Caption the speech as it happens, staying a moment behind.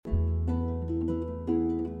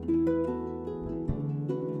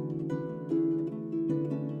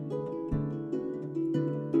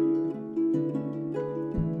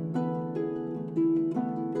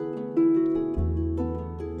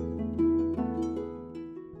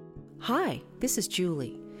Hi, this is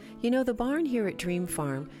Julie. You know, the barn here at Dream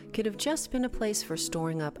Farm could have just been a place for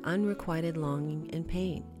storing up unrequited longing and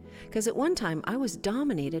pain. Because at one time I was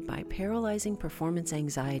dominated by paralyzing performance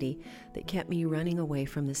anxiety that kept me running away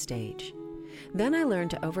from the stage. Then I learned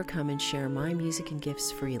to overcome and share my music and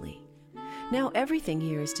gifts freely. Now everything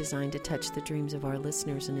here is designed to touch the dreams of our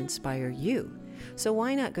listeners and inspire you. So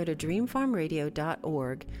why not go to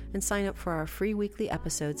dreamfarmradio.org and sign up for our free weekly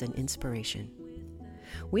episodes and inspiration.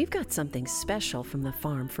 We've got something special from the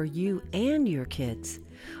farm for you and your kids.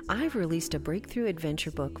 I've released a breakthrough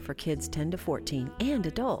adventure book for kids 10 to 14 and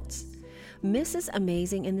adults. Mrs.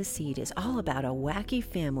 Amazing and the Seed is all about a wacky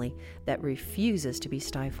family that refuses to be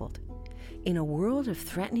stifled. In a world of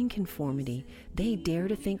threatening conformity, they dare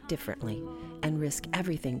to think differently and risk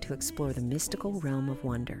everything to explore the mystical realm of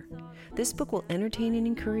wonder. This book will entertain and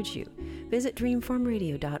encourage you. Visit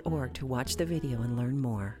dreamfarmradio.org to watch the video and learn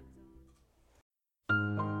more.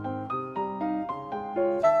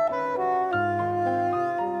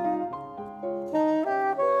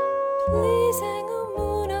 Please hang a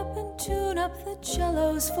moon up and tune up the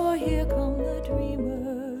cellos, for here come the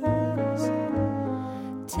dreamers.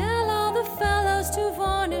 Tell all the fellows to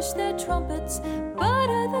varnish their trumpets,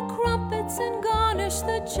 butter the crumpets and garnish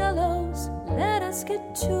the cellos. Let us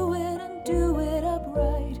get to it and do it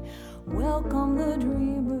upright. Welcome the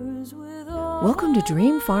dreamers with all. Welcome to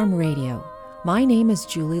Dream Farm Radio. My name is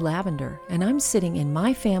Julie Lavender, and I'm sitting in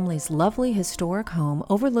my family's lovely historic home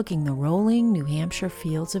overlooking the rolling New Hampshire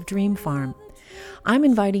fields of Dream Farm. I'm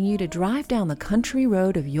inviting you to drive down the country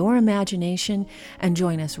road of your imagination and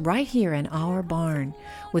join us right here in our barn,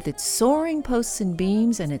 with its soaring posts and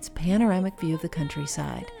beams and its panoramic view of the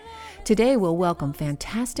countryside. Today we'll welcome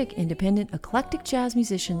fantastic, independent, eclectic jazz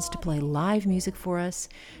musicians to play live music for us,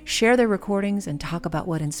 share their recordings, and talk about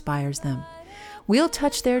what inspires them. We'll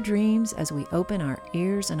touch their dreams as we open our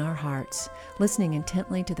ears and our hearts, listening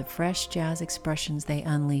intently to the fresh jazz expressions they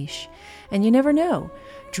unleash. And you never know,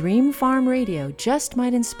 Dream Farm Radio just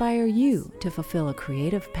might inspire you to fulfill a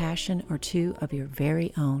creative passion or two of your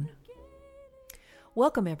very own.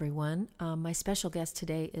 Welcome, everyone. My special guest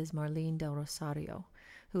today is Marlene Del Rosario,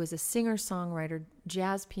 who is a singer-songwriter,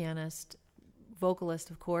 jazz pianist, vocalist,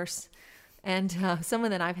 of course, and someone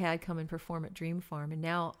that I've had come and perform at Dream Farm. And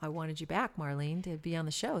now I wanted you back, Marlene, to be on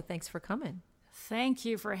the show. Thanks for coming. Thank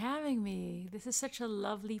you for having me. This is such a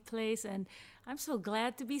lovely place, and I'm so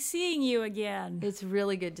glad to be seeing you again. It's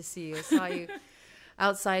really good to see you. I saw you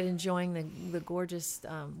outside enjoying the gorgeous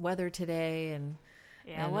weather today.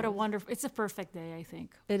 Yeah, what a wonderful, it's a perfect day, I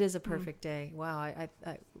think. It is a perfect day. Wow, I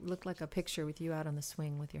looked like a picture with you out on the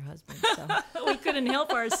swing with your husband. So. We couldn't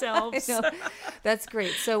help ourselves. I know. That's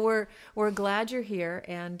great. So we're glad you're here,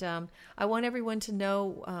 and I want everyone to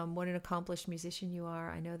know what an accomplished musician you are.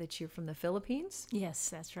 I know that you're from the Philippines. Yes,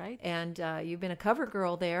 that's right. And you've been a cover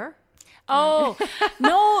girl there. Oh,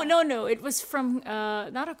 no. It was from,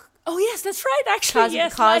 oh, yes, that's right, actually.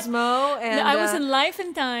 Yes, Cosmo. And I was in Life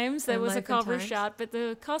and Times. That was a Life and cover Times. shot, but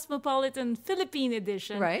the Cosmopolitan Philippine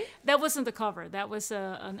edition. Right. That wasn't the cover. That was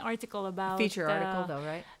an article about. Feature article, though,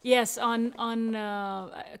 right? Yes, on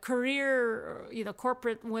career,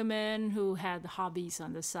 corporate women who had hobbies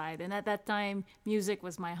on the side. And at that time, music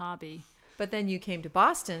was my hobby. But then you came to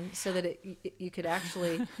Boston so that you could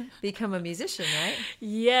actually become a musician, right?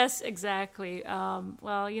 Yes, exactly.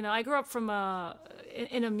 Well, I grew up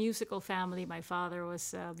in a musical family. My father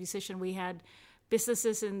was a musician. We had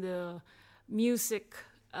businesses in the music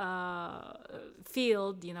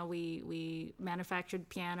field. We manufactured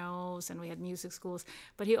pianos and we had music schools.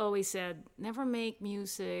 But he always said, never make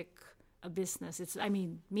music a business.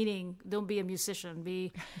 Meaning don't be a musician,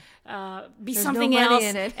 be something no else. money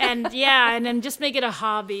in it. And then just make it a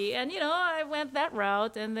hobby. And I went that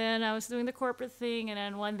route, and then I was doing the corporate thing, and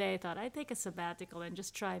then one day I thought I'd take a sabbatical and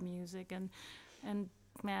just try music, and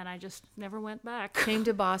man, I just never went back. Came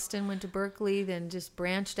to Boston, went to Berkeley, then just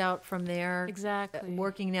branched out from there. Exactly.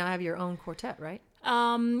 Working now, have your own quartet, right?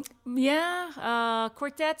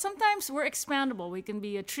 Quartet. Sometimes we're expandable. We can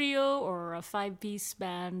be a trio or a 5-piece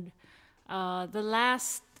band. The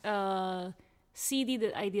last CD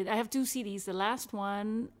that I did, I have 2 CDs. The last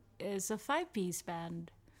one is a 5-piece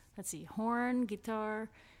band. Let's see, horn, guitar,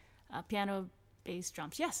 piano, bass,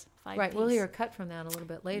 drums. Yes, 5-piece. Right, we'll hear a cut from that a little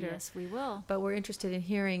bit later. Yes, we will. But we're interested in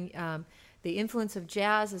hearing the influence of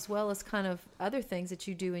jazz as well as kind of other things that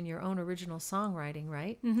you do in your own original songwriting,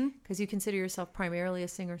 right? Because you consider yourself primarily a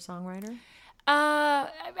singer-songwriter?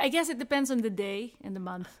 I guess it depends on the day and the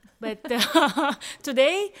month. But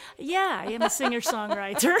today, I am a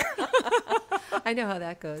singer-songwriter. I know how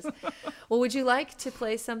that goes. Well, would you like to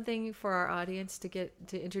play something for our audience to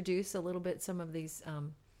introduce a little bit some of these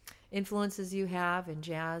influences you have in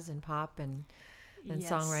jazz and pop and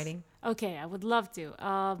Yes. songwriting? Okay, I would love to.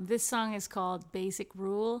 This song is called Basic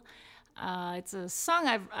Rule. It's a song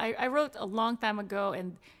I wrote a long time ago,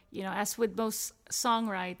 and as with most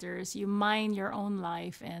songwriters, you mine your own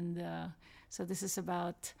life, and so this is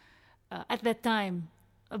about at that time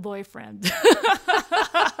a boyfriend.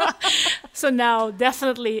 So now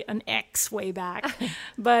definitely an ex way back,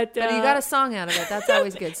 but But you got a song out of it. That's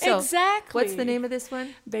always good. So exactly. what's the name of this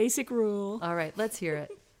one? Basic Rule. All right, let's hear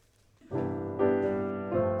it.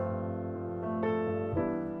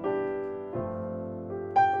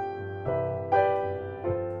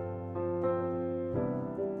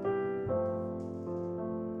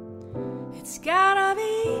 It's gotta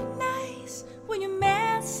be nice when your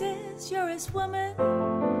man says you're his woman.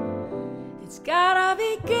 It's gotta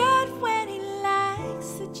be good when he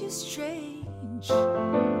likes that you're strange.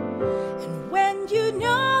 And when you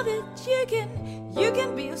know that you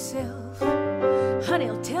can be yourself, honey,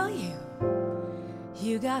 I'll tell you,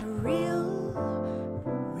 you got a real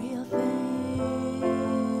thing.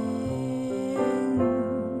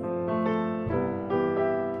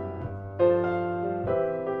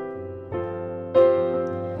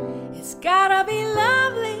 It's gotta be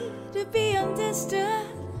lovely to be understood,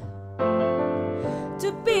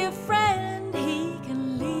 to be a friend he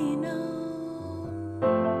can lean on.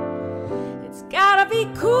 It's gotta be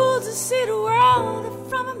cool to see the world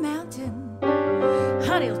from a mountain.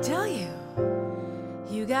 Honey, I'll tell you,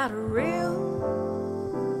 you got a real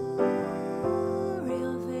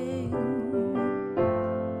thing.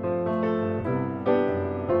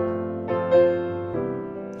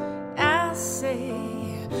 I say,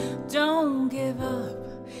 don't give up,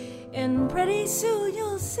 and pretty soon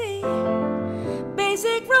you'll see.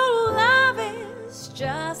 Basic rule of love is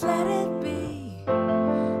just let it be.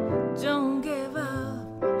 Don't give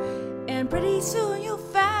up, and pretty soon you'll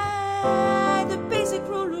find the basic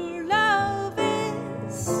rule of love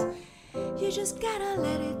is you just gotta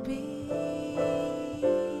let it be.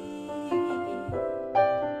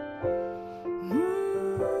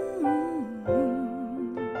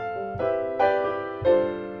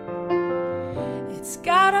 It's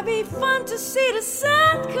gotta be fun to see the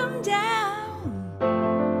sun come down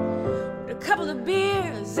with a couple of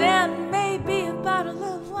beers and maybe a bottle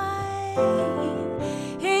of wine.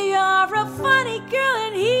 Hey, you're a funny girl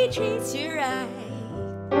and he treats you right.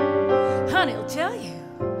 Honey, I'll tell you,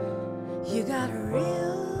 you got a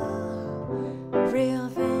real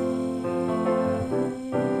thing.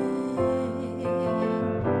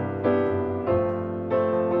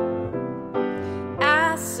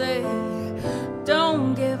 I say,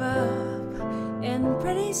 don't give up, and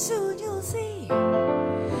pretty soon you'll see.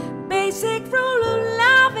 Basic rule of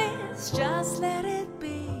love is just let it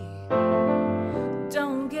be.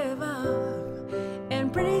 Don't give up,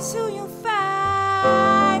 and pretty soon you'll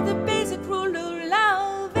find the basic rule of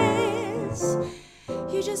love is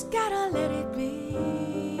you just gotta let it be.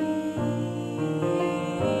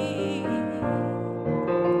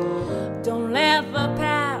 Don't let the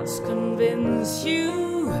past convince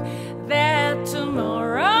you that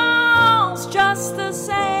tomorrow's just the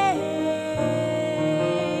same.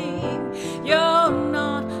 You're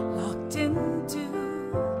not locked into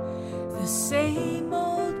the same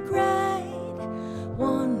old grind.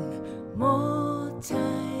 One more time,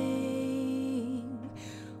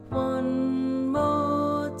 one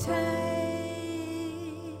more time.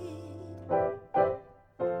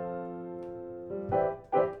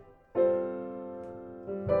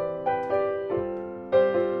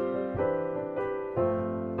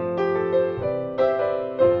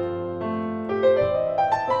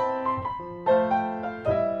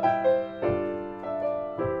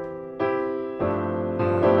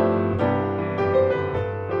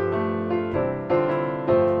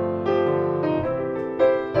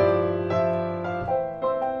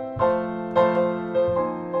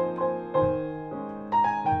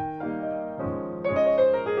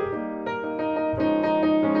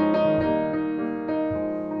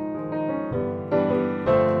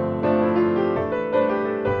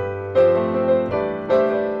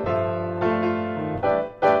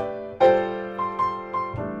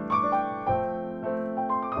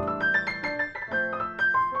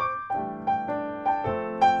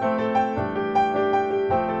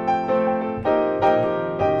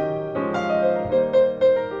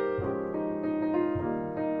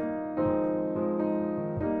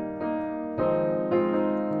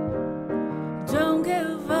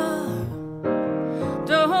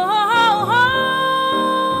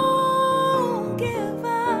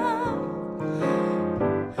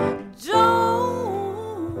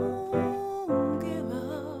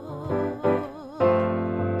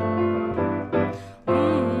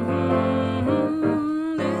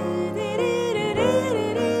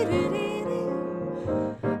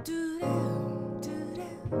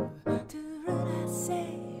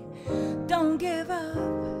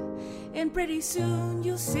 and pretty soon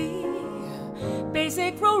you'll see.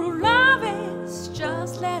 Basic rule of love is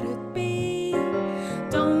just let it be.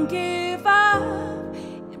 Don't give up,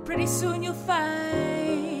 and pretty soon you'll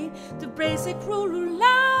find the basic rule of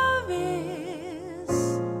love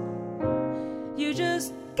is you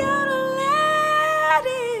just gotta let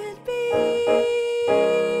it be.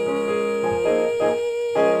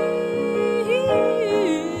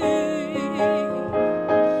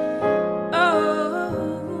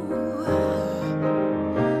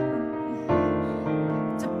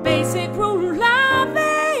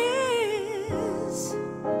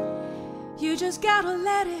 Just gotta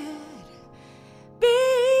let it be.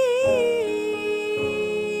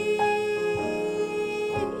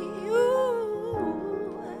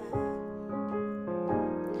 Ooh.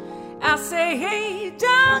 I say, hey,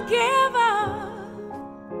 don't give up.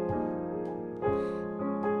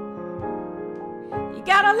 You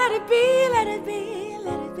gotta let it be, let it be,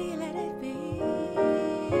 let it be, let it be.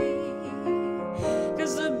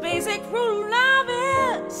 'Cause the basic rule of love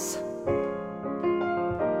is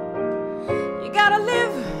gotta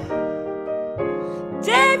live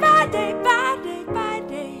day by day by day by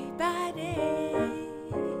day by day.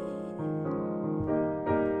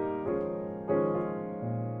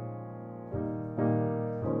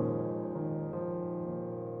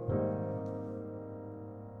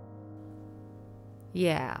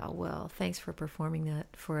 Yeah, well, thanks for performing that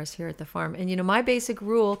for us here at the farm. And my basic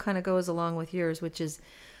rule kind of goes along with yours, which is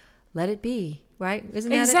let it be, right?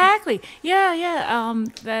 Isn't that exactly? It? Yeah.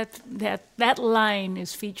 That line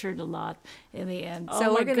is featured a lot in the end.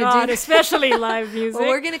 So we're gonna do especially live music. Well,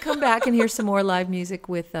 we're gonna come back and hear some more live music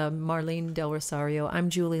with Marlene Del Rosario. I'm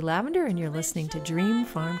Julie Lavender, and you're listening to Dream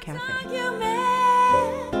Farm Cafe.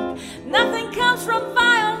 Nothing comes from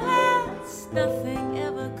violence. Nothing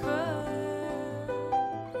ever could.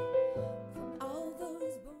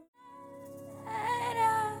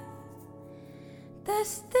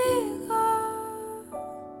 Testigo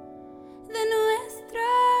de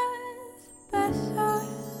nuestros besos,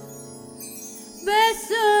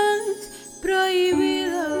 besos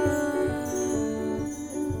prohibidos.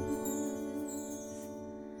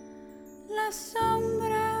 La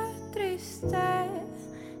sombra triste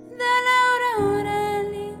de la aurora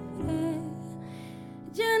libre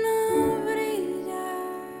ya no brilla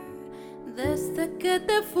desde que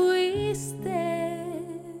te fuiste.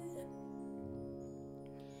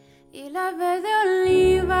 Y la verde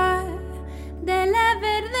oliva de la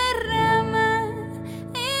verde rama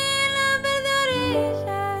y la verde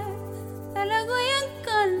orilla de la huella en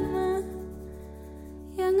calma,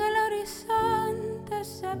 y en el horizonte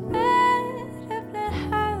se ve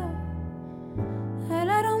reflejado el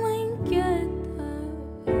aroma inquieto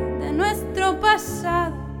de nuestro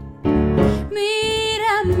pasado.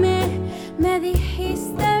 Mírame, me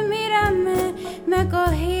dijiste, mírame, me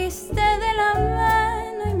cogiste de la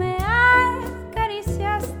mano y me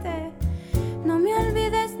acariciaste. No me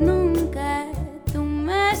olvides nunca, tú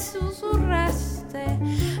me susurraste.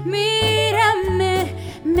 Mírame,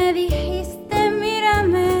 me dijiste,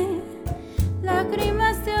 mírame,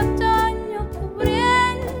 lágrimas de otoño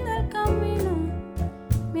cubriendo el camino.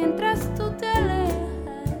 Mientras tú te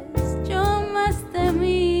alejas, yo más te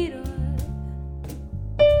miro.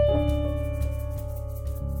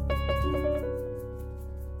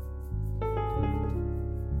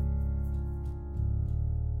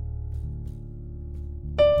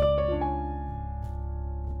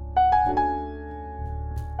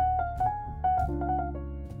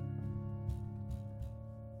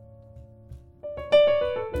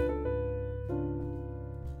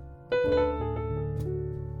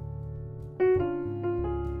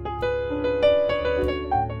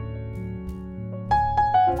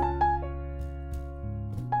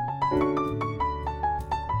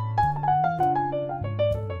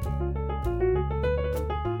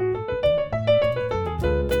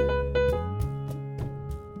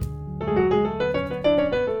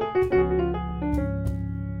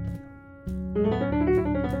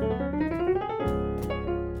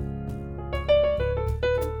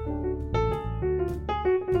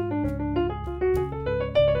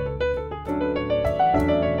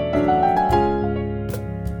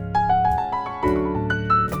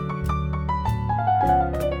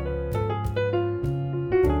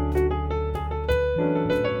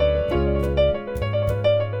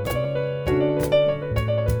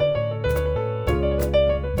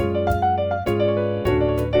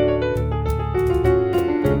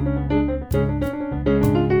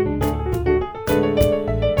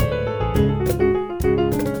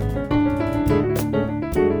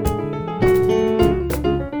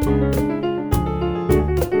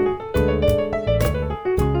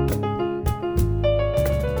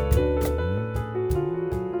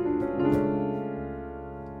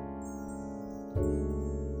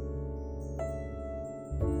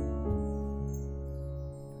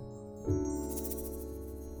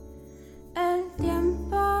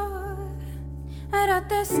 fuera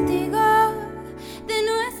testigo de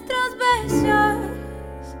nuestros besos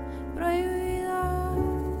prohibidos.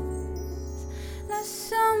 La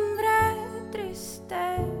sombra triste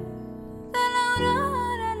de la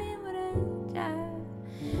aurora libre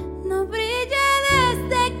no brilla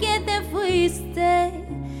desde que te fuiste,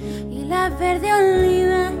 y la verde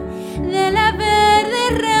oliva de la verde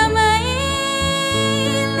rama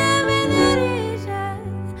y la verde orilla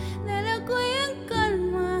de la cuya en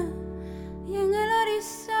calma, y en el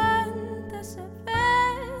horizonte se ve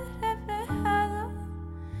reflejado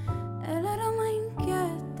el aroma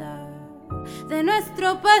inquieto de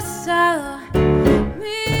nuestro pasado.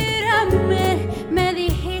 Mírame, me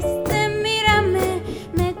dijiste, mírame,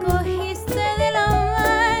 me cogiste de la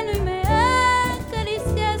mano y me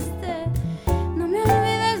acariciaste. No me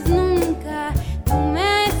olvides nunca, tú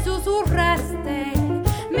me susurraste.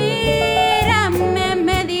 Mírame,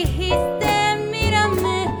 me dijiste,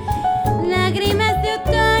 mírame, lágrimas de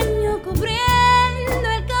otoño cubriendo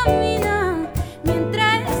el camino.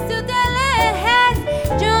 Mientras tú te alejas,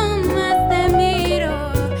 yo más te miro.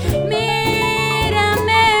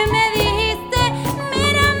 Mírame, me dijiste,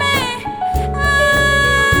 mírame.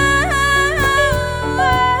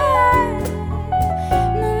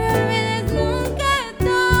 No me olvides nunca,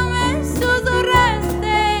 tú me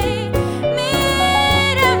susurraste.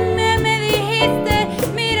 Mírame, me dijiste,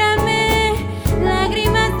 mírame,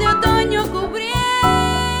 lágrimas de otoño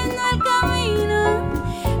cubriendo el camino.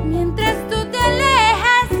 Mientras tú te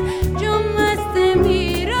alejas, yo más te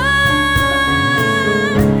miro.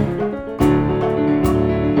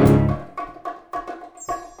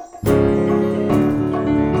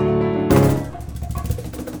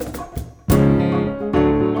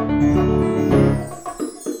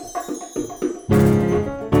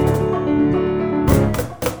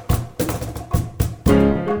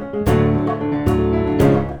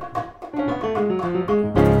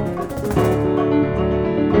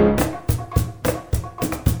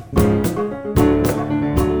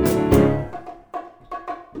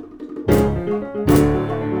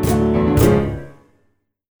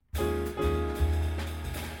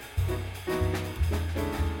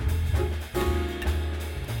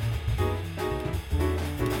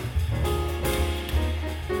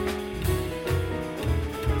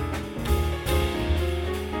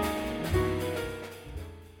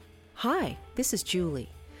 Hi, this is Julie.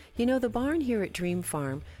 You know, the barn here at Dream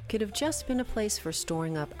Farm could have just been a place for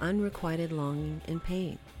storing up unrequited longing and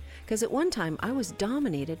pain. Because at one time I was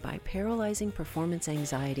dominated by paralyzing performance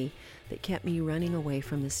anxiety that kept me running away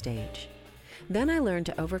from the stage. Then I learned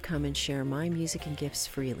to overcome and share my music and gifts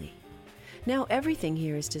freely. Now everything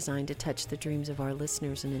here is designed to touch the dreams of our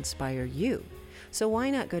listeners and inspire you. So why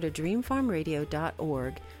not go to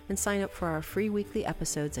dreamfarmradio.org and sign up for our free weekly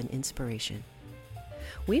episodes and inspiration.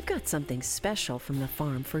 We've got something special from the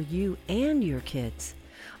farm for you and your kids.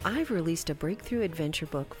 I've released a breakthrough adventure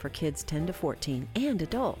book for kids 10 to 14 and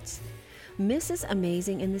adults. Mrs.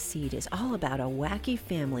 Amazing and the Seed is all about a wacky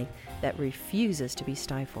family that refuses to be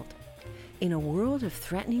stifled. In a world of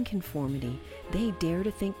threatening conformity, they dare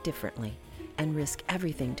to think differently and risk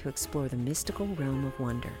everything to explore the mystical realm of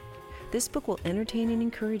wonder. This book will entertain and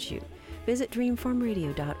encourage you. Visit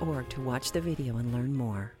dreamfarmradio.org to watch the video and learn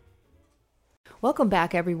more. Welcome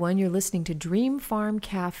back, everyone. You're listening to Dream Farm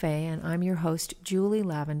Cafe, and I'm your host, Julie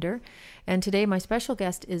Lavender. And today my special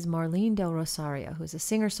guest is Marlene Del Rosario, who's a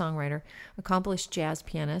singer-songwriter, accomplished jazz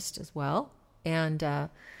pianist as well. And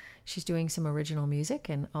she's doing some original music,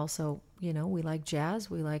 and also, you know, we like jazz,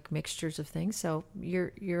 we like mixtures of things. So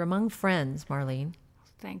you're among friends, Marlene.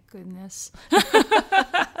 Thank goodness.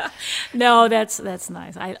 No, that's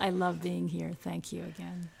nice. I love being here. Thank you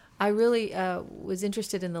again. I really was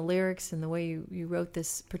interested in the lyrics and the way you wrote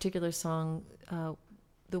this particular song,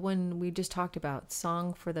 the one we just talked about,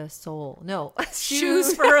 Song for the Soul. No,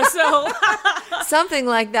 Shoes for a Soul. Something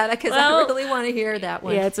like that, because I really want to hear that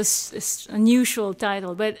one. Yeah, it's an unusual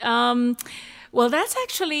title. But, well, that's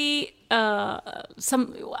actually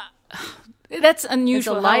that's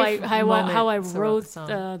unusual how I wrote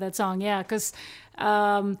that song. Yeah, because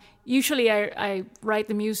usually I write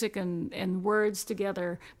the music and words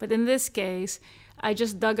together, but in this case, I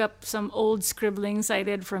just dug up some old scribblings I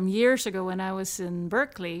did from years ago when I was in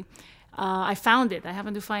Berkeley. I found it. I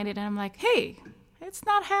happened to find it, and I'm like, hey, it's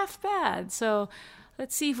not half bad. So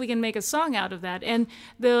let's see if we can make a song out of that. And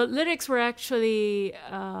the lyrics were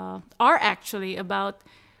are actually about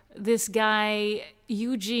this guy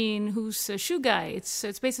Eugene, who's a shoe guy.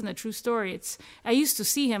 It's based on a true story. I used to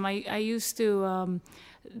see him. I used to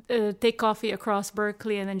take coffee across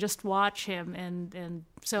Berkeley and then just watch him, and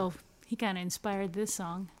so he kind of inspired this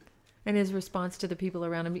song. And his response to the people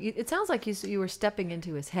around him. It sounds like you were stepping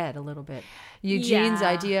into his head a little bit. Eugene's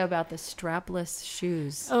idea about the strapless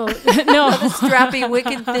shoes. Oh, no. The strappy,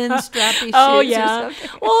 wicked thin, strappy shoes. Oh, yeah. Or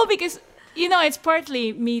something. Well, because, it's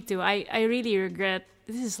partly me too. I really regret,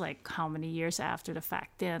 this is like how many years after the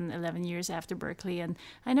fact, 10, 11 years after Berkeley, and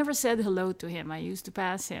I never said hello to him. I used to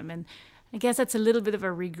pass him, and I guess that's a little bit of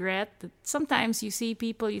a regret that sometimes you see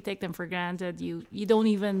people, you take them for granted, you don't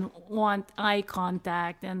even want eye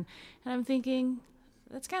contact, and I'm thinking,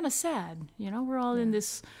 that's kind of sad. We're all in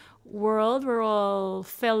this world, we're all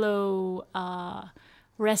fellow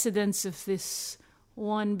residents of this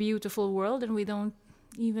one beautiful world, and we don't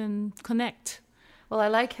even connect. Well, I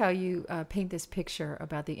like how you paint this picture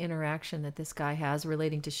about the interaction that this guy has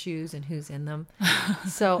relating to shoes and who's in them.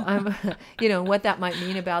 So I'm, what that might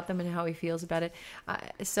mean about them and how he feels about it.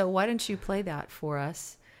 So why don't you play that for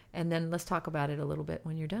us? And then let's talk about it a little bit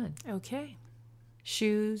when you're done. Okay.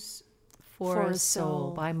 Shoes for a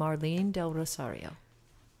Soul by Marlene Del Rosario.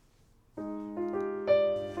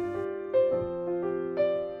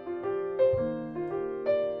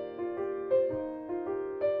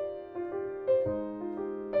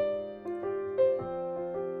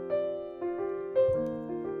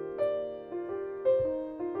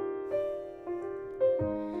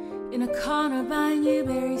 In a corner by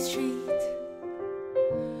Newberry Street,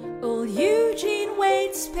 old Eugene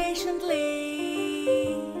waits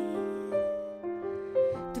patiently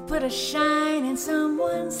to put a shine in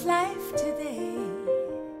someone's life today.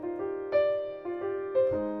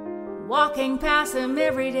 Walking past him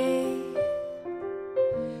every day,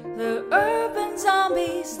 the urban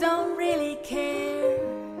zombies don't really care.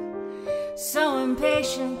 So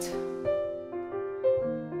impatient,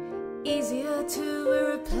 easier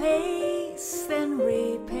to replace than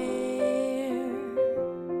repair.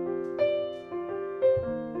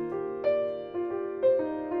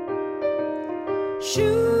 Shoes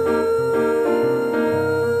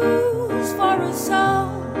for a soul.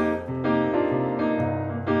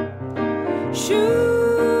 Shoes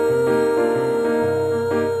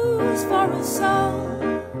for a soul.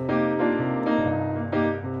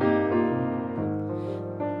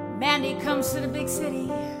 Mandy comes to the big city,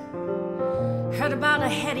 heard about her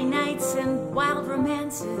heady nights and wild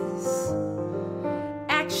romances.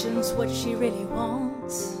 Action's what she really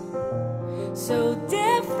wants, so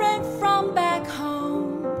different from back home.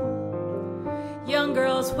 Young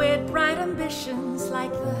girls with bright ambitions,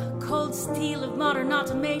 like the cold steel of modern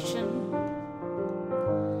automation.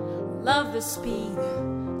 Love the speed,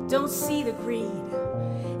 don't see the greed,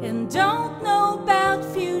 and don't know about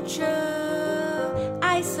future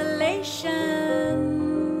isolation.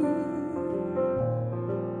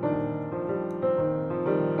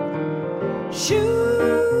 Shoes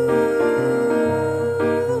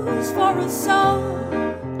for a soul.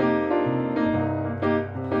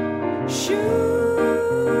 Shoes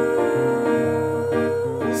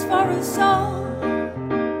for a soul.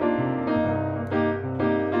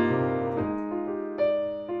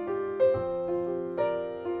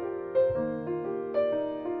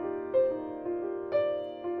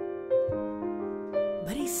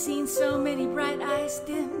 But he's seen so many bright eyes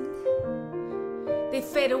dimmed. They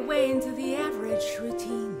fade away into the average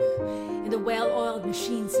routine, in the well-oiled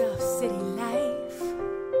machines of city life.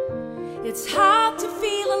 It's hard to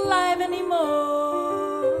feel alive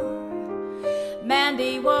anymore.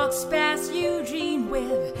 Mandy walks past Eugene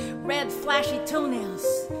with red flashy toenails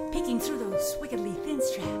peeking through those wickedly thin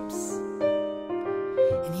straps.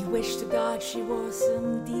 And he wished to God she wore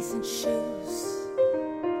some decent shoes.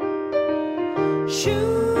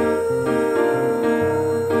 Shoes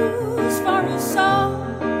for a soul.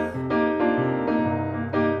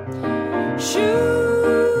 Shoes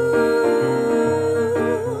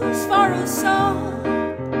for a soul.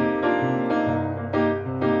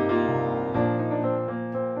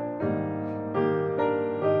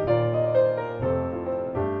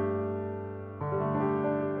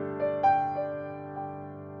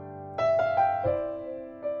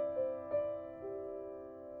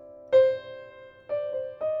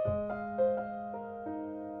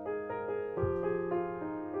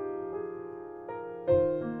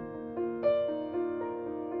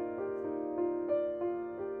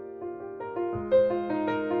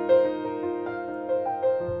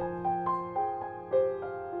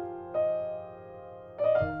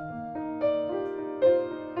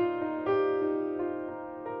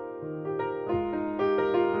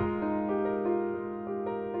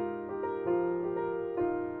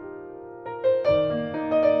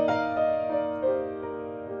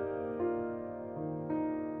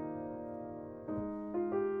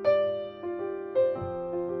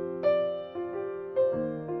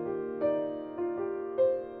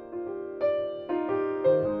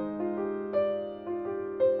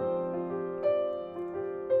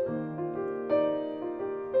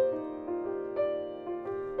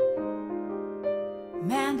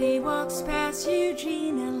 walks past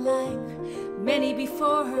Eugene, and like many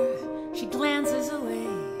before her, she glances away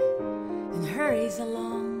and hurries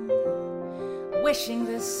along, wishing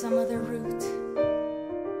there's some other route.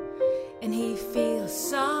 And he feels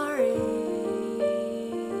sorry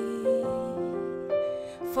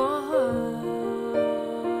for her.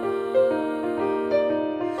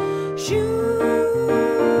 Shoes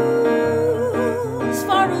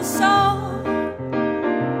for a soul.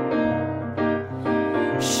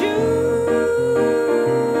 Shoes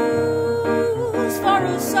for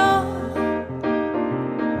a soul.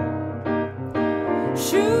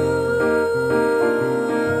 Shoes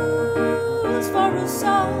for a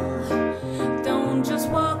soul. Don't just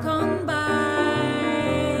walk on by.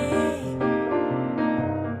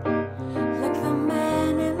 Look the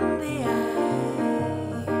man in the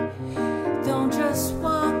eye. Don't just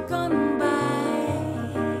walk on by.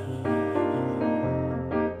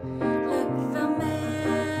 Look the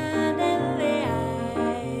man in the eye.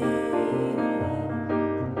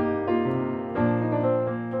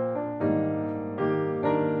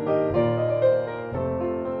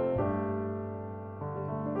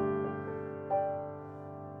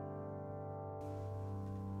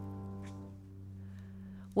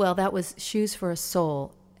 Well, that was Shoes for a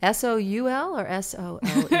Soul. S-O-U-L or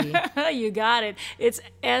S-O-L-E? You got it. It's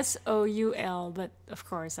S-O-U-L, but of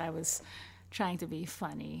course I was trying to be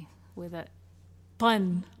funny with a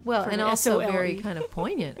pun. Well, for and the also S-O-L-E. very kind of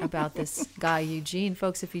poignant about this guy, Eugene.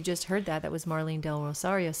 Folks, if you just heard that, that was Marlene Del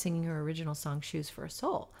Rosario singing her original song, Shoes for a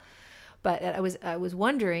Soul. But I was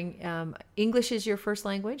wondering, English is your first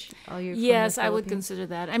language? Yes, I would consider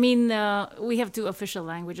that. I mean, we have two official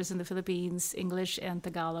languages in the Philippines, English and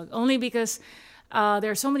Tagalog, only because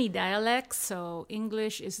there are so many dialects. So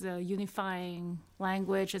English is the unifying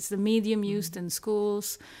language. It's the medium used in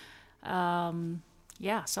schools.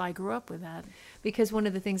 Yeah, so I grew up with that. Because one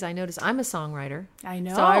of the things I notice, I'm a songwriter. I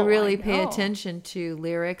know. So I really pay know. attention to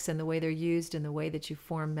lyrics and the way they're used and the way that you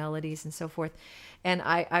form melodies and so forth. And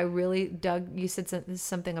I really dug, you said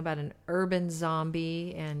something about an urban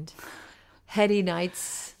zombie and heady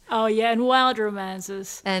nights. Oh, yeah, and wild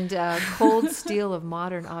romances. And cold steel of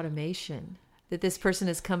modern automation. That this person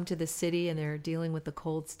has come to the city and they're dealing with the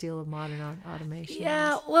cold steel of modern automation.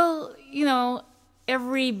 Yeah, well, you know,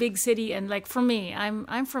 every big city, and like for me,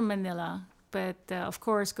 I'm from Manila, but of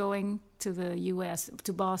course going to the U.S.,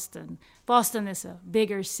 to Boston. Boston is a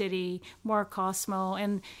bigger city, more cosmo,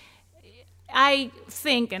 and I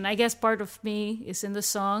think, and I guess part of me is in the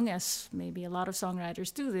song, as maybe a lot of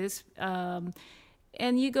songwriters do this,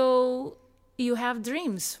 and you have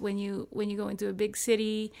dreams when you go into a big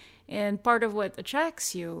city, and part of what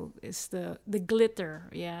attracts you is the glitter,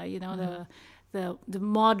 yeah, you know, the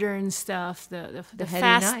modern stuff, the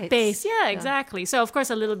fast nights. pace, yeah, exactly. So of course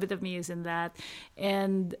a little bit of me is in that,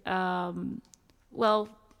 and well,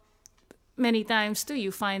 many times too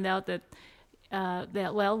you find out that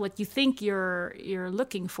what you think you're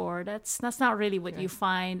looking for, that's not really what you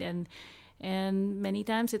find, and many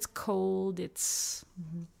times it's cold, it's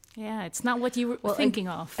it's not what you were thinking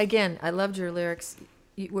of. Again, I loved your lyrics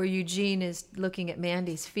where Eugene is looking at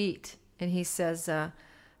Mandy's feet and he says,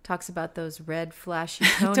 talks about those red flashy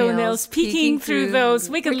toenails peeking through those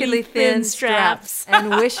wickedly thin straps. And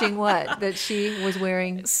wishing what? That she was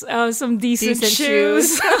wearing some decent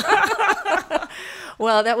shoes.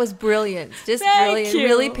 Well, that was brilliant. Just Thank brilliant. you.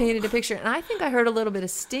 Really painted a picture. And I think I heard a little bit of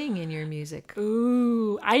Sting in your music.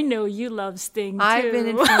 Ooh, I know you love Sting too. I've been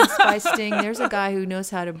influenced by Sting. There's a guy who knows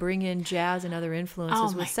how to bring in jazz and other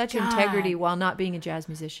influences with such integrity while not being a jazz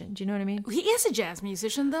musician. Do you know what I mean? He is a jazz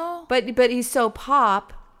musician though. But he's so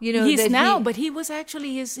pop. You know, he's now, but he was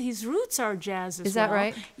actually his roots are jazz as well. Is that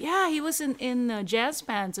right? Yeah, he was in jazz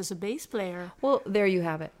bands as a bass player. Well, there you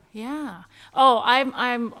have it. Yeah. Oh,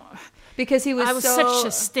 I'm because I was such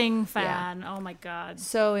a Sting fan. Yeah. Oh my God.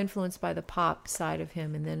 So influenced by the pop side of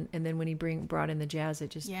him, and then when he brought in the jazz, it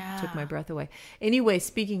just took my breath away. Anyway,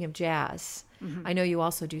 speaking of jazz, I know you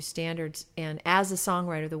also do standards, and as a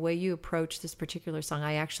songwriter, the way you approach this particular song,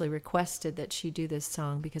 I actually requested that she do this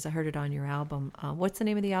song because I heard it on your album. What's the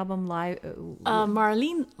name of the album?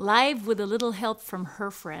 Marlene, Live with a Little Help from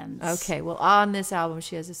Her Friends. Okay, well, on this album,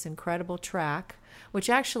 she has this incredible track, which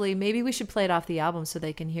actually, maybe we should play it off the album so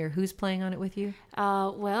they can hear who's playing on it with you.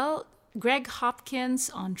 Well, Greg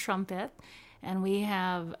Hopkins on trumpet, and we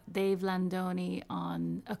have Dave Landoni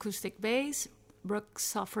on acoustic bass, Brooke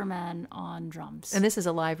Sofferman on drums. And this is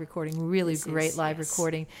a live recording, really great live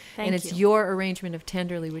recording. Thank it's you. Your arrangement of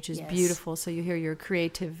Tenderly, which is beautiful, so you hear your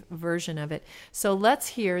creative version of it. So let's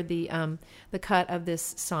hear the cut of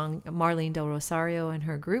this song, Marlene Del Rosario and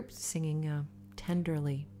her group singing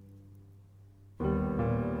Tenderly.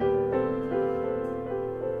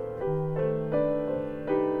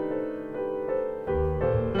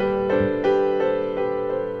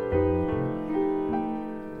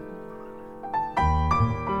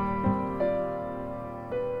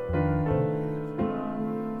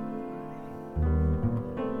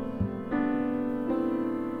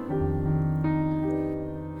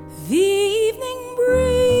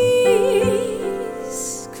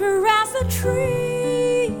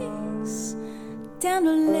 trees down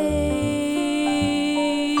the lane.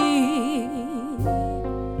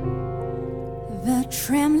 The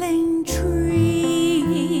trembling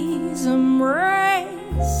trees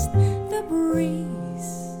embraced the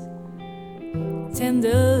breeze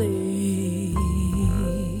tenderly.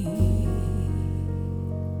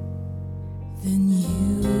 Then you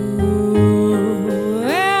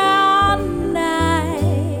and I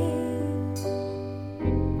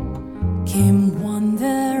came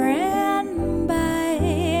wandering by,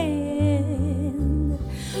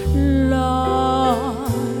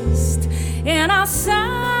 lost in our sigh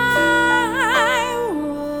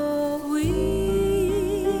were we.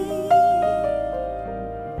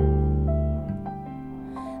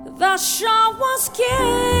 The shore was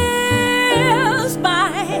kissed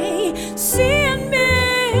by sea and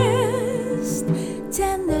mist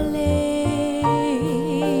tenderly.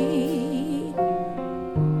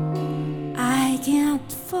 I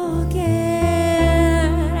can't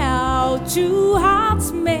forget how two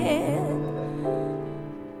hearts met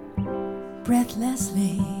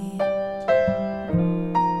breathlessly.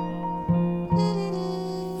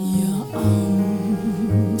 Your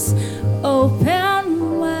arms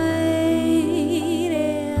open wide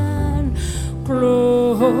and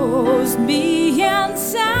close me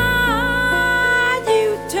inside.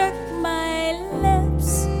 You took my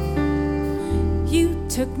lips, you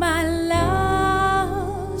took my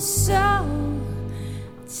love so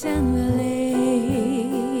tenderly.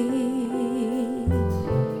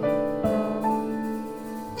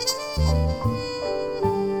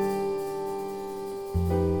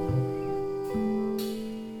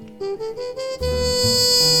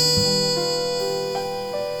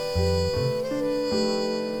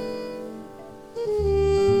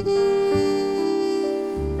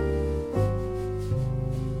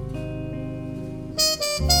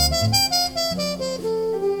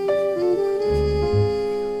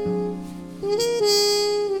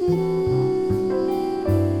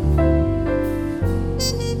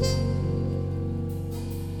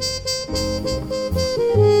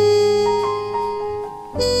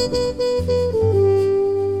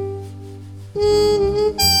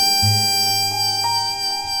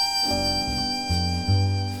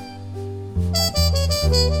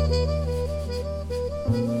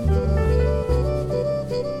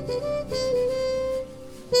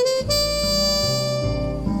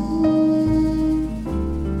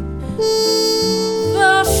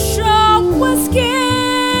 The shore was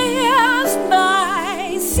kissed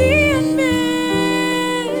by sea and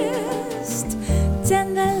mist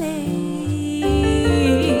tenderly.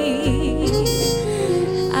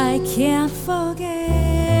 I can't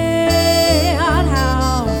forget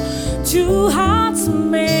how two hearts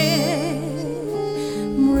met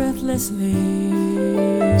breathlessly.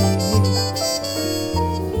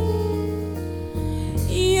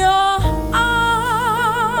 Your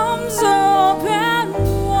arms open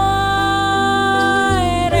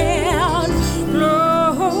wide and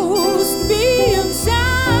closed me inside.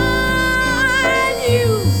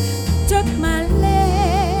 You took my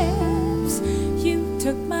lips, you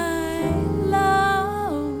took my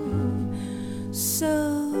love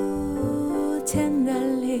so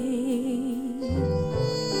tenderly.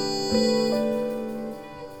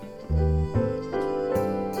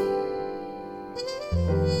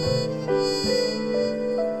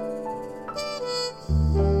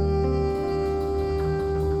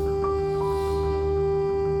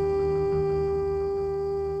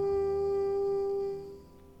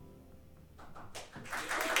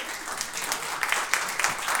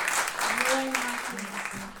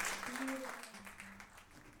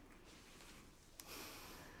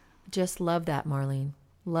 Just love that, Marlene.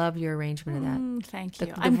 Love your arrangement of that. Thank The-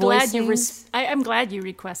 you. the I'm glad you. voicings- I'm glad you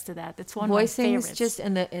requested that. It's one of my Voicings, favorites. just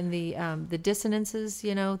and the dissonances,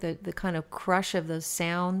 you know, the kind of crush of those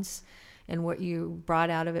sounds, and what you brought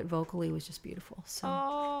out of it vocally was just beautiful. So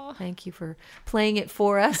Oh. thank you for playing it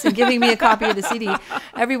for us and giving me a copy of the CD.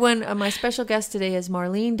 Everyone, my special guest today is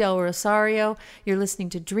Marlene Del Rosario. You're listening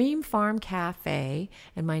to Dream Farm Cafe,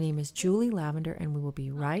 and my name is Julie Lavender, and we will be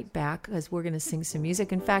right back as we're going to sing some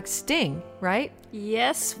music. In fact, Sting, right?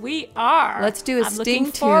 Yes, we are. Let's do a I'm Sting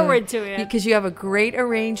looking forward to tune it. because you have a great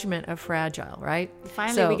arrangement of Fragile, right?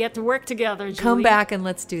 Finally, So we get to work together, Julie. come back and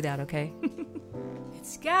let's do that, okay?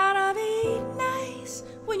 It's gotta be nice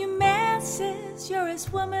when your man says you're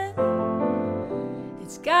his woman.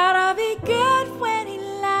 It's gotta be good when he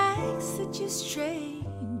likes that you're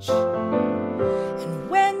strange. And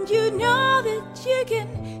when you know that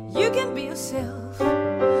you can be yourself,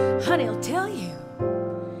 honey, I'll tell you,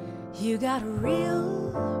 you got a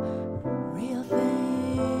real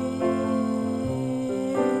thing.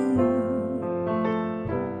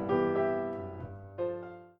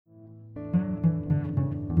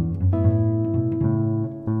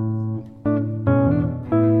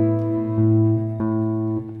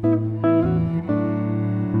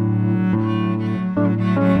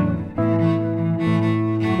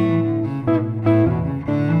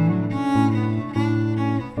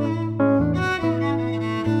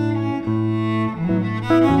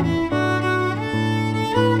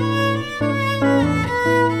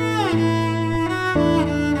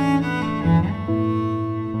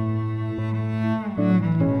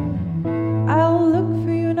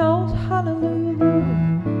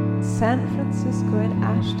 Francisco and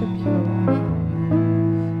Ashta Pure.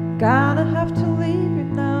 Gonna have to leave you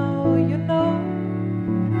now, you know.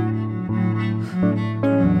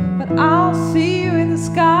 But I'll see you in the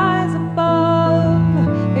skies above,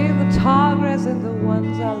 in the tall grass and the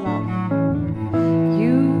ones I love.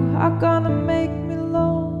 You are gonna make me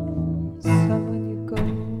lonesome when you go.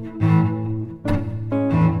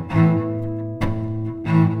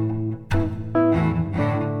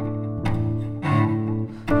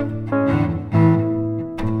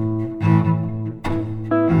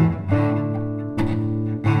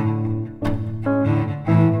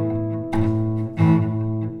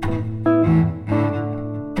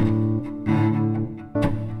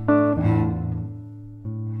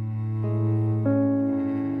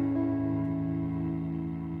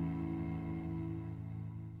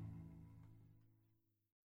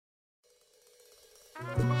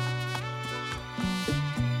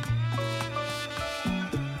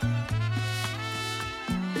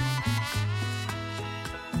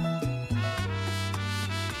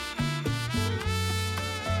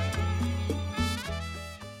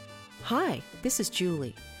 Hi, this is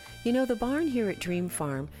Julie. You know, the barn here at Dream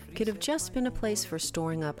Farm could have just been a place for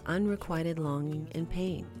storing up unrequited longing and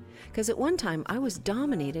pain. Because at one time I was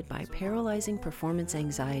dominated by paralyzing performance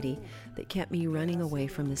anxiety that kept me running away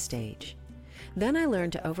from the stage. Then I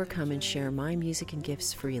learned to overcome and share my music and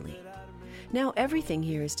gifts freely. Now everything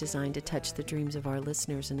here is designed to touch the dreams of our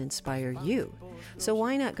listeners and inspire you. So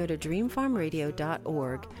why not go to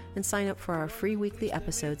dreamfarmradio.org and sign up for our free weekly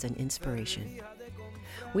episodes and inspiration.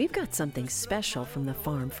 We've got something special from the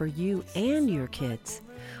farm for you and your kids.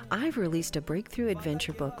 I've released a breakthrough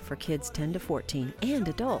adventure book for kids 10 to 14 and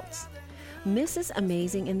adults. Mrs.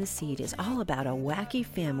 Amazing in the Seed is all about a wacky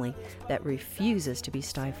family that refuses to be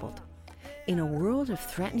stifled. In a world of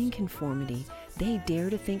threatening conformity, they dare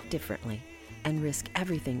to think differently and risk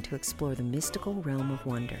everything to explore the mystical realm of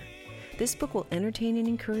wonder. This book will entertain and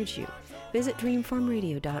encourage you. Visit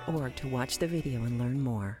dreamfarmradio.org to watch the video and learn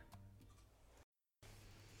more.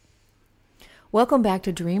 Welcome back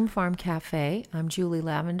to Dream Farm Cafe. I'm Julie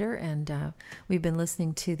Lavender, and we've been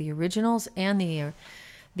listening to the originals and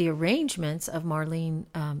the arrangements of Marlene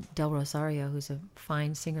Del Rosario, who's a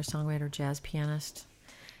fine singer-songwriter, jazz pianist.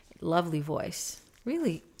 Lovely voice.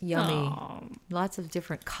 Really yummy. Aww. Lots of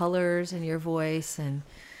different colors in your voice, and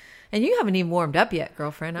you haven't even warmed up yet,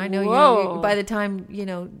 girlfriend. I know you by the time,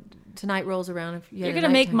 tonight rolls around, if you're going to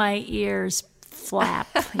make my ears flap,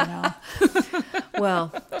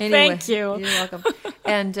 Well, anyway. Thank you. You're welcome.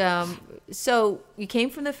 And so you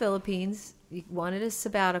came from the Philippines. You wanted a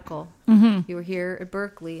sabbatical. Mm-hmm. You were here at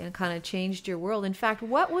Berkeley and kind of changed your world. In fact,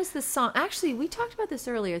 what was the song? Actually, we talked about this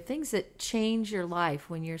earlier, things that change your life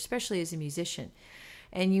when you're, especially as a musician.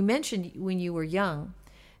 And you mentioned when you were young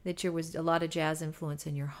that there was a lot of jazz influence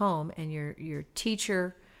in your home, and your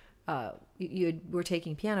teacher, you were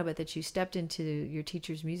taking piano, but that you stepped into your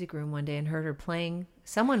teacher's music room one day and heard her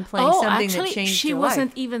someone playing something that changed your life. She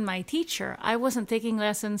wasn't even my teacher. I wasn't taking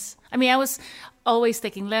lessons. I mean, I was always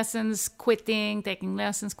taking lessons, quitting,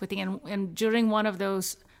 and during one of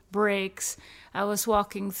those breaks, I was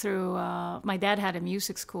walking through, my dad had a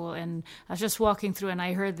music school, and I was just walking through, and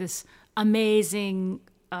I heard this amazing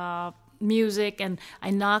music, and I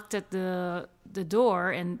knocked at the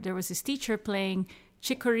door, and there was this teacher playing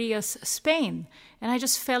Chicorea's Spain, and I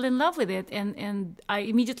just fell in love with it, and I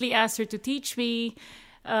immediately asked her to teach me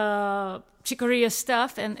Chicorea's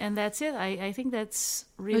stuff, and that's it. I think that's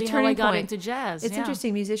really how I got into jazz. It's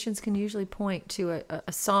interesting. Musicians can usually point to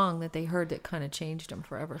a song that they heard that kind of changed them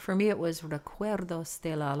forever. For me, it was Recuerdos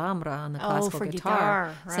de la Alhambra on the classical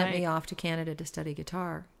guitar. Right. Sent me off to Canada to study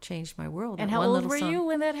guitar. Changed my world. And how old were you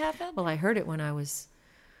when that happened? Well, I heard it when I was...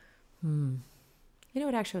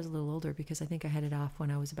 it actually was a little older, because I think I had it off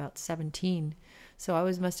when I was about 17. So I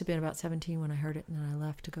must have been about 17 when I heard it, and then I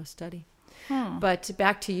left to go study. But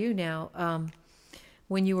back to you now.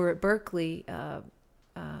 When you were at Berkeley,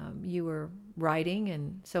 you were writing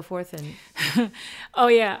and so forth, and oh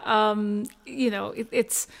yeah,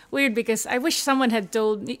 it's weird because I wish someone had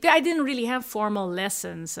told me. I didn't really have formal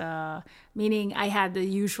lessons, meaning I had the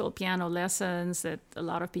usual piano lessons that a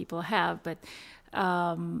lot of people have, but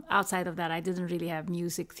outside of that, I didn't really have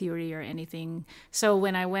music theory or anything. So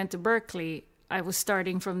when I went to Berkeley, I was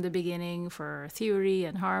starting from the beginning for theory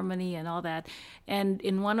and harmony and all that. And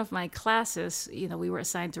in one of my classes, we were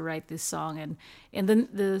assigned to write this song. And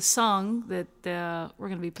the song that we're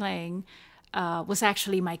going to be playing was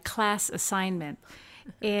actually my class assignment.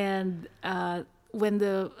 And when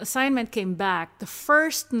the assignment came back, the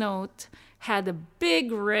first note had a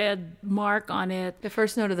big red mark on it. The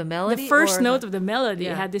first note of the melody? The first note of the melody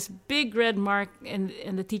had this big red mark, and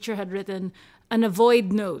the teacher had written, an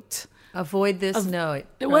avoid note. Avoid this note.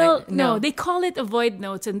 Well, right? no, they call it avoid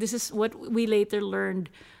notes, and this is what we later learned.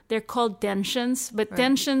 They're called tensions, but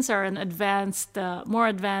tensions are an advanced, more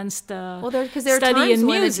advanced well, because there are study times in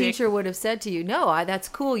when music. a teacher would have said to you, "No, that's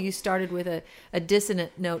cool. You started with a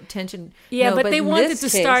dissonant note, tension." Yeah, no, but they in wanted this to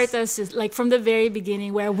case- start us like from the very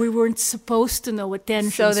beginning, where we weren't supposed to know what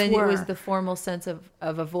tensions So then were. it was the formal sense of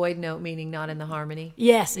a void note, meaning not in the harmony.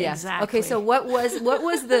 yes, Yes. exactly. Okay, so what was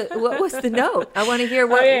the note? I want to hear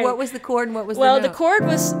Okay. what was the chord and what was well, the the note. chord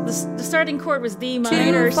was the starting chord was D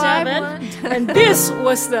minor 5, 7, 1. and this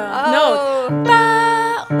was the note.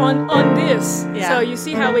 Ba on this. Yeah. So you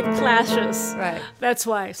see how it clashes. Right. That's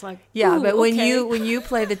why it's like Yeah, ooh, but when okay. you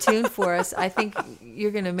play the tune for us, I think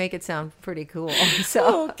you're gonna make it sound pretty cool. So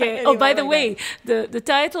Okay. anyway, Oh, by the like way, the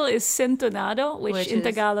title is Sintonado, which Which in is-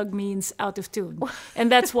 Tagalog means out of tune, and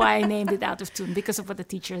that's why I named it out of tune because of what the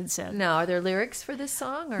teacher had said. that. Now, are there lyrics for this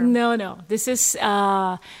song or No. This is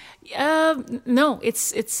no.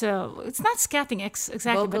 It's not scatting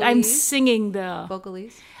exactly, but I'm Vocalese? singing the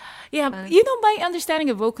vocalese? yeah. My understanding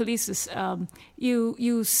of vocalese is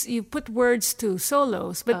you put words to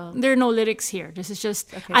solos, but there are no lyrics here. This is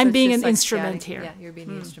just Okay, so I'm it's being just an like instrument scatting. here. Yeah, you're being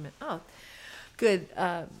the instrument. Oh, good.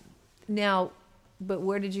 Now, but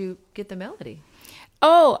where did you get the melody?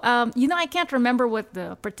 Oh, I can't remember what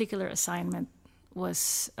the particular assignment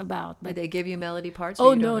was about. Did But they give you melody parts? or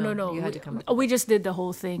oh you no, don't no, know? no! You had to come up. We just did the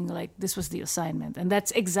whole thing. Like this was the assignment, and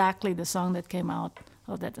that's exactly the song that came out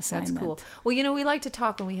of that assignment. That's cool. Well, we like to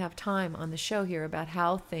talk when we have time on the show here about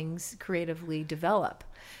how things creatively develop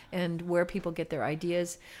and where people get their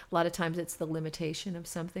ideas. A lot of times it's the limitation of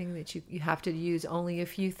something that you have to use only a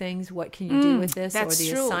few things. What can you do with this? Or that's the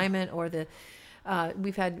true. assignment or the...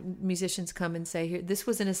 we've had musicians come and say, "Here, this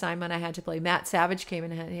was an assignment I had to play." Matt Savage came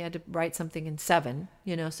in and he had to write something in 7,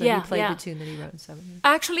 so Yeah, he played yeah. the tune that he wrote in 7.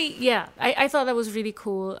 Actually, yeah, I thought that was really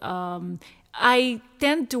cool. I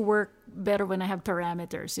tend to work better when I have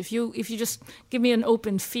parameters. If you just give me an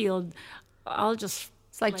open field, I'll just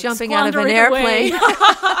It's like jumping out of squander an it away. airplane.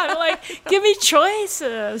 I'm like, give me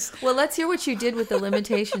choices. Well, let's hear what you did with the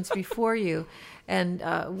limitations before you. And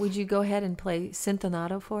would you go ahead and play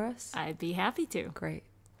Sintonado for us? I'd be happy to. Great.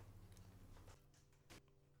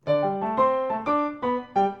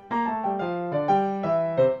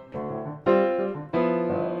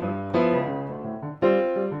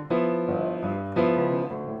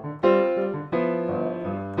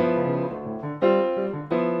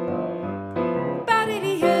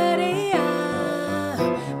 Ba-di-di-ya-di-ya.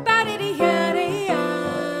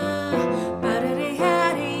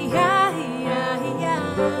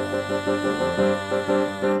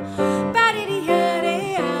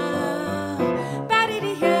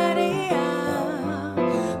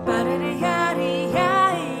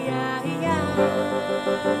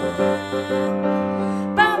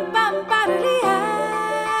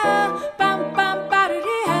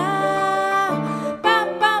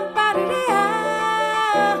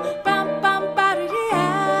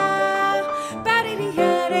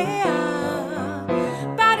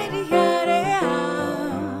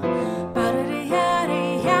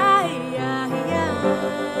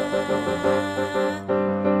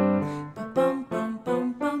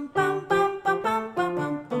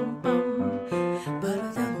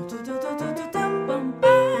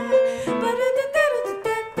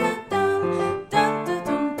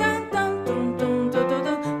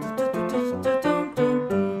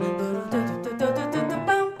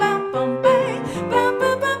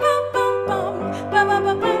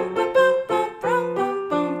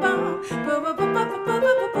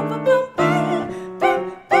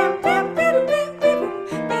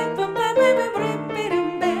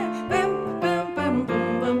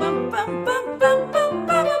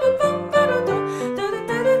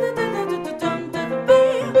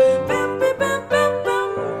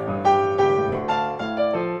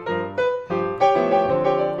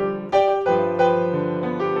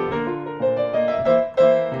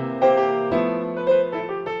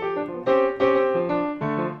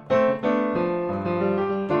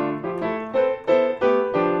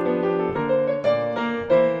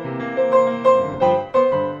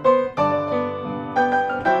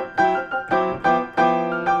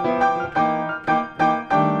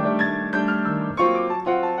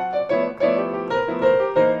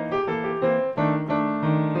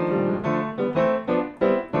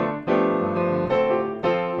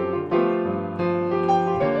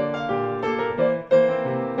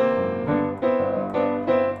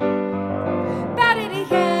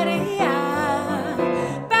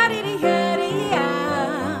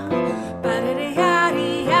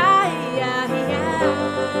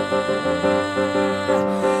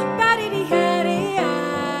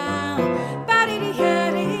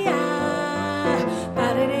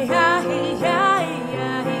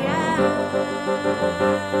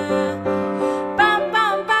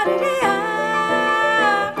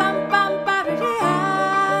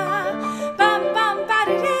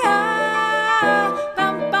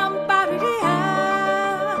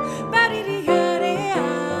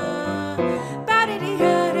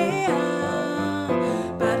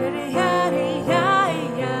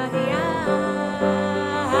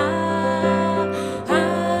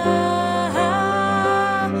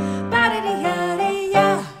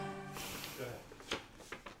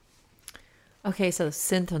 Okay, so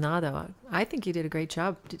Sintonado. I think you did a great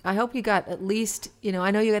job. I hope you got at least,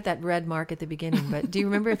 I know you got that red mark at the beginning, but do you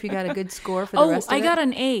remember if you got a good score for the rest of it? I got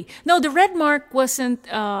an A. No, the red mark wasn't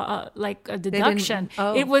like a deduction.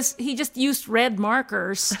 It was, he just used red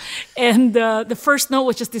markers, and the first note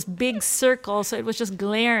was just this big circle, so it was just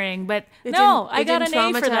glaring. But I got an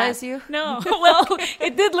A for that. You? No, well,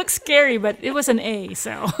 it did look scary, but it was an A.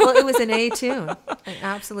 So well, it was an A tune, an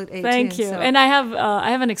absolute A tune. Thank you. So. And I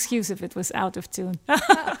have an excuse if it was out of tune.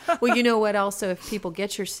 Well, you know what? Also, if people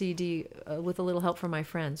get your CD with a little help from my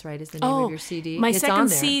friends, right? Is the name of your CD? My second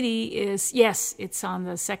CD is it's on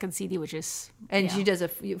the second CD, which is she does a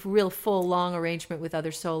real full long arrangement with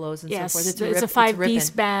other solos and so forth. It's a 5-piece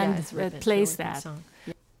band that plays that.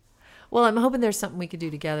 Yeah. Well, I'm hoping there's something we could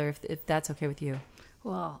do together if that's okay with you.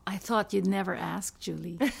 Well, I thought you'd never ask,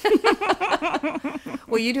 Julie.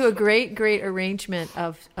 Well, you do a great arrangement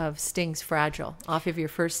of Sting's Fragile off of your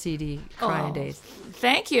first CD, Crying Days.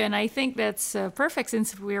 Thank you, and I think that's perfect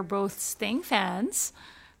since we're both Sting fans.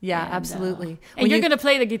 Yeah, absolutely. And you're going to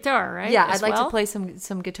play the guitar, right? Yeah, I'd like to play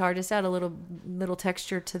some guitar, just add a little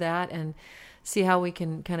texture to that and see how we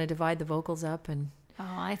can kind of divide the vocals up. And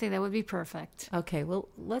I think that would be perfect. Okay, well,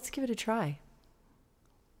 let's give it a try.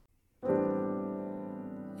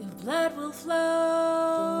 Blood will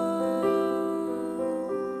flow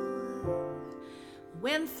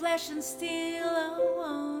when flesh and steel are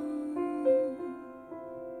one,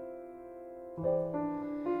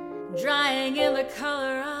 drying in the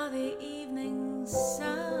color of the evening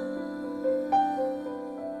sun.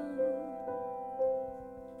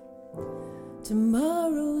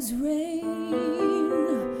 Tomorrow's rain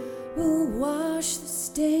will wash the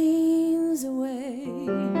stains away,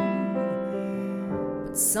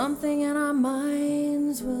 but something in our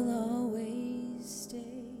minds will always stay.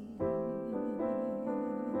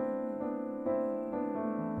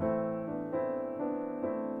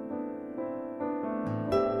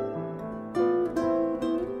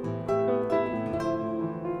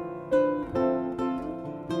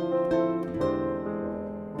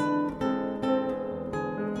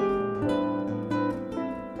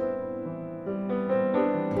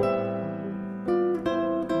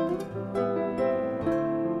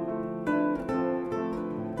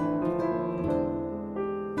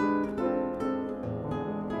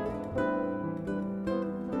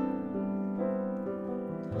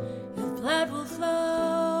 Blood will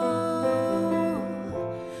flow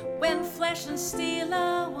when flesh and steel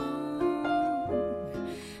are one,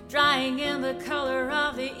 drying in the color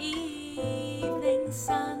of the evening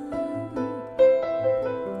sun.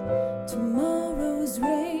 Tomorrow's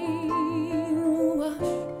rain will wash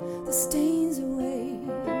the stains away,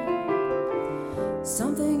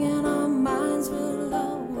 something in our minds will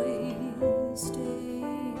always stay.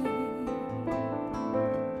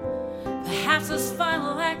 Perhaps this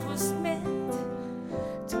final act was meant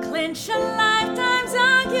to clinch a lifetime's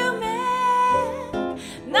argument.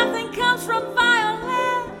 Nothing comes from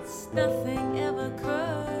violence, nothing ever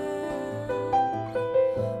could.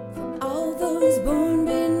 For all those born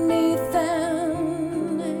beneath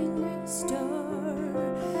an angry star,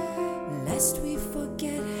 lest we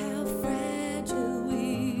forget how fragile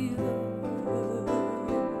we are.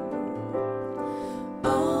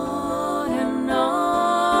 On and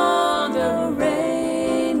on the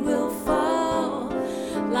rain will fall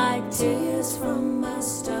like tears from a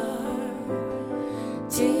star,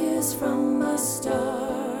 tears from a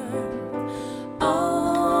star.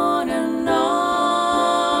 On and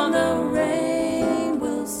on the rain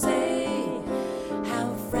will say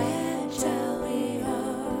how fragile we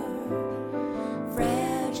are,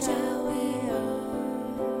 fragile we are.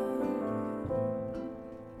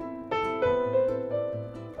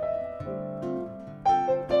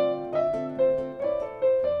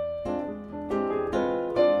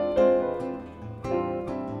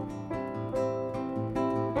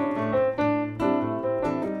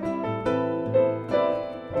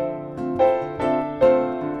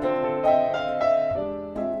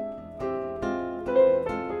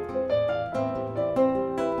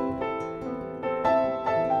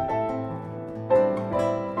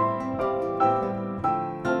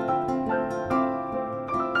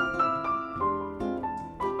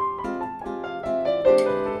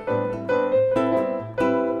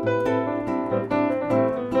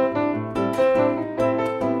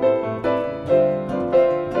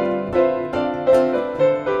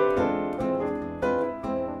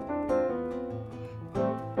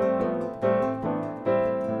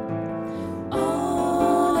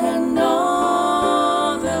 On and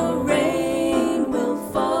on the rain will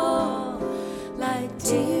fall like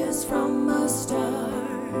tears from a star,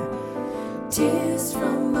 tears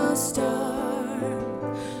from a star.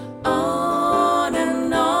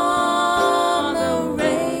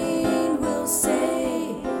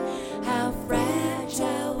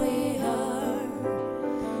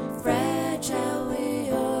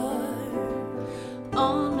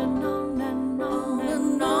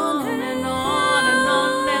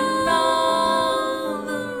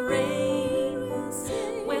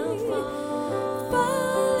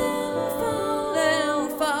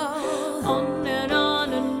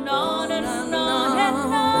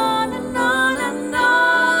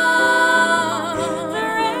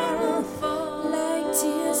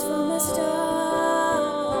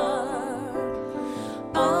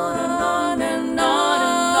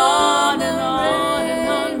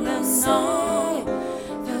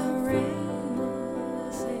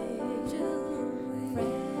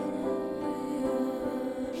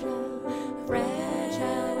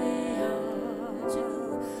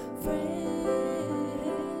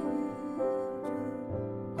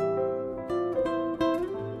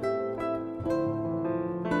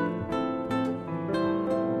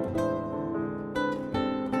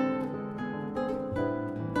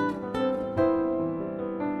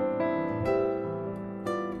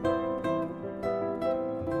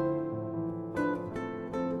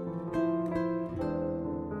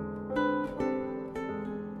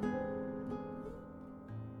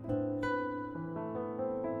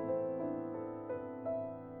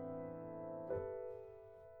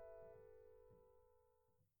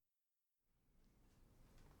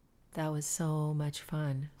 That was so much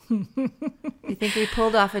fun. You think we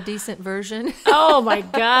pulled off a decent version? Oh my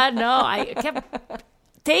God, no. I kept,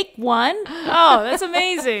 take one? Oh, that's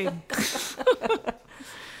amazing.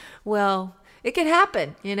 Well, it can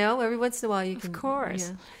happen, every once in a while you can. Of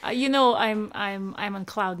course. Yeah. I'm on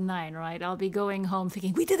cloud 9, right? I'll be going home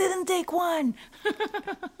thinking, we didn't take one.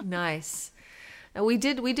 Nice. And we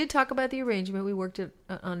did talk about the arrangement. We worked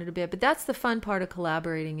on it a bit, but that's the fun part of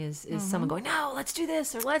collaborating is someone going, no, let's do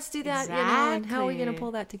this or let's do that, and how are we going to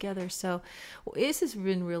pull that together? So this has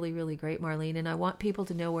been really, really great, Marlene, and I want people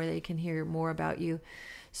to know where they can hear more about you.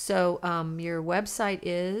 So your website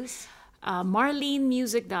is?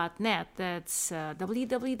 MarleneMusic.net. That's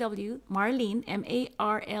www.marlene,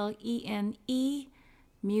 MARLENE,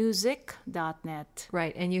 music.net.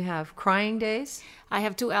 Right, and you have Crying Days? I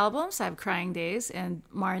have 2 albums. I have Crying Days and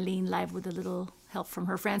Marlene Live with a little help from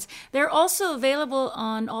her friends. They're also available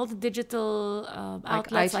on all the digital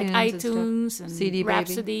outlets like iTunes and CD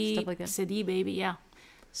Rhapsody, Baby, stuff like that. CD Baby, yeah.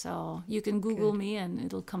 So you can Google me and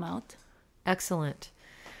it'll come out. Excellent.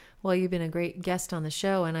 Well, you've been a great guest on the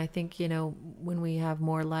show, and I think, when we have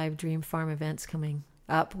more live Dream Farm events coming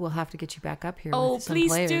up, we'll have to get you back up here with some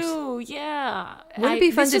players. Please do. Yeah. Wouldn't it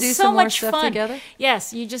be fun to do some more stuff together?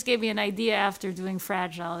 Yes, you just gave me an idea after doing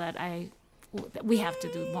Fragile that we have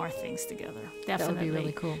to do more things together. Definitely. That would be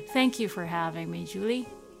really cool. Thank you for having me, Julie.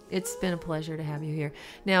 It's been a pleasure to have you here.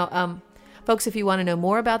 Now, folks, if you want to know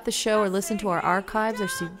more about the show or listen to our archives or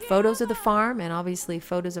see photos of the farm and obviously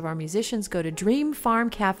photos of our musicians, go to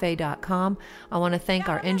dreamfarmcafe.com. I want to thank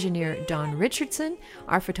our engineer, Don Richardson,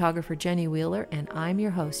 our photographer, Jenny Wheeler, and I'm your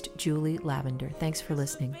host, Julie Lavender. Thanks for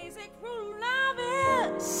listening. Basic rule of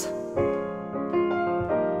is